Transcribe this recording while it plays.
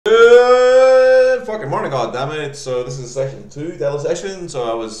Fucking morning, goddammit. So this is session 2, Deadlift session. So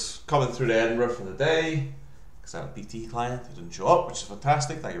I was coming through to Edinburgh for the day because I had a BT client who didn't show up, which is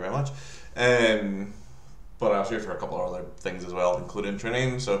fantastic, thank you very much. But I was here for a couple of other things as well, including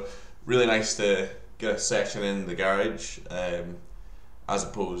training. So really nice to get a session in the garage as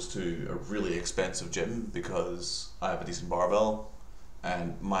opposed to a really expensive gym because I have a decent barbell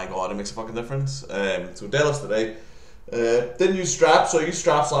and my god, it makes a fucking difference. So deadlifts today. Didn't use straps, so I used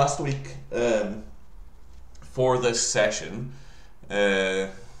straps last week for this session. I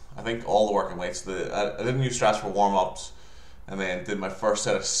think all the working weights. I didn't use straps for warm-ups, and then did my first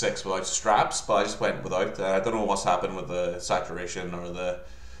set of 6 without straps, but I just went without. I don't know what's happened with the saturation or the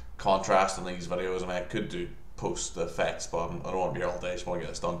contrast in these videos. I mean, I could do post effects, but I don't want to be here all day, I just want to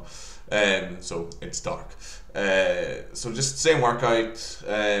get this done. So it's dark. So just same workout.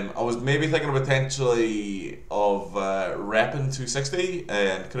 I was maybe thinking potentially of repping 260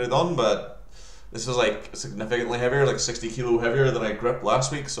 and could have done, but this is like significantly heavier, like 60 kilo heavier than I gripped last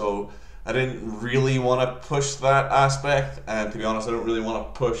week, so I didn't really want to push that aspect, and to be honest I don't really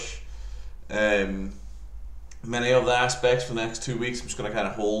want to push many of the aspects for the next 2 weeks. I'm just going to kind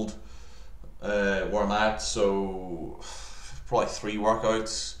of hold where I'm at, so probably 3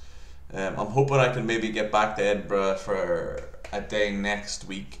 workouts. I'm hoping I can maybe get back to Edinburgh for a day next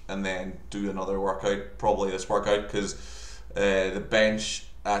week and then do another workout, probably this workout, because the bench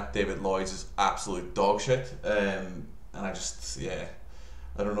at David Lloyd's is absolute dog shit, and I just,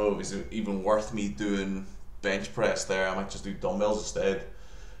 I don't know if it's even worth me doing bench press there. I might just do dumbbells instead.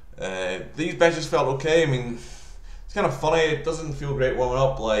 These benches felt okay. I mean, it's kind of funny, it doesn't feel great warming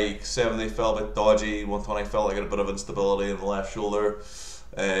up. Like 70 felt a bit dodgy, 120 felt like a bit of instability in the left shoulder.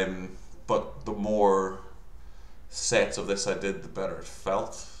 But the more sets of this I did, the better it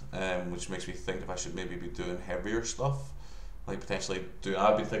felt, which makes me think if I should maybe be doing heavier stuff. Like potentially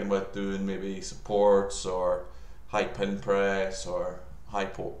I've been thinking about doing maybe supports or high pin press or high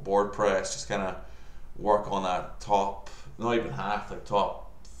board press, just kind of work on that top, not even half, like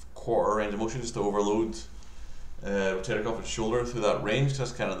top quarter range of motion, just to overload rotator cuff and shoulder through that range.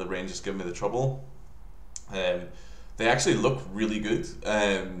 That's kind of the range that's giving me the trouble. They actually look really good.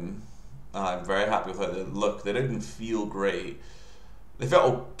 I'm very happy with how they look. They didn't feel great. They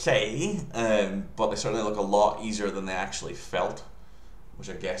felt okay, but they certainly look a lot easier than they actually felt, which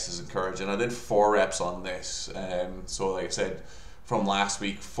I guess is encouraging. I did 4 reps on this, so like I said, from last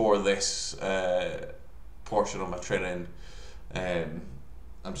week for this portion of my training,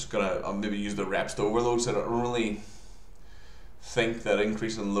 I'm just gonna I'll maybe use the reps to overload, so I don't really think that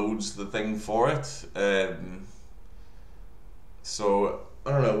increasing load's the thing for it. So I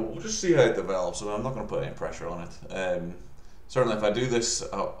don't know, we'll just see how it develops. I'm not going to put any pressure on it. Certainly if I do this,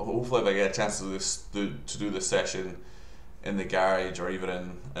 hopefully if I get a chance to do this session in the garage or even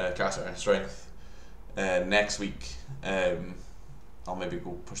in cast iron strength next week, I'll maybe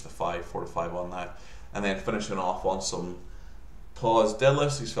go push the 4 to 5 on that, and then finishing off on some pause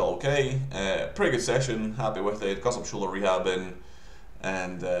deadlifts. These felt okay. Pretty good session, happy with it. Got some shoulder rehab in,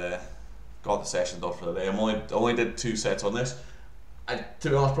 and got the session done for the day. I only did 2 sets on this. To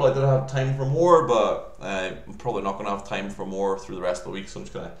be honest, probably didn't have time for more, but I'm probably not going to have time for more through the rest of the week, so I'm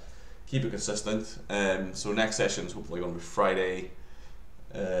just going to keep it consistent. So next session is hopefully going to be Friday.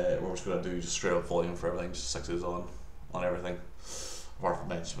 We're just going to do just straight up volume for everything, just 6s on everything, apart from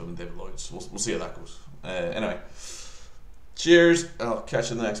bench and David Lloyd's. We'll see how that goes. Anyway, cheers. I'll catch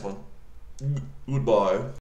you in the next one. Goodbye.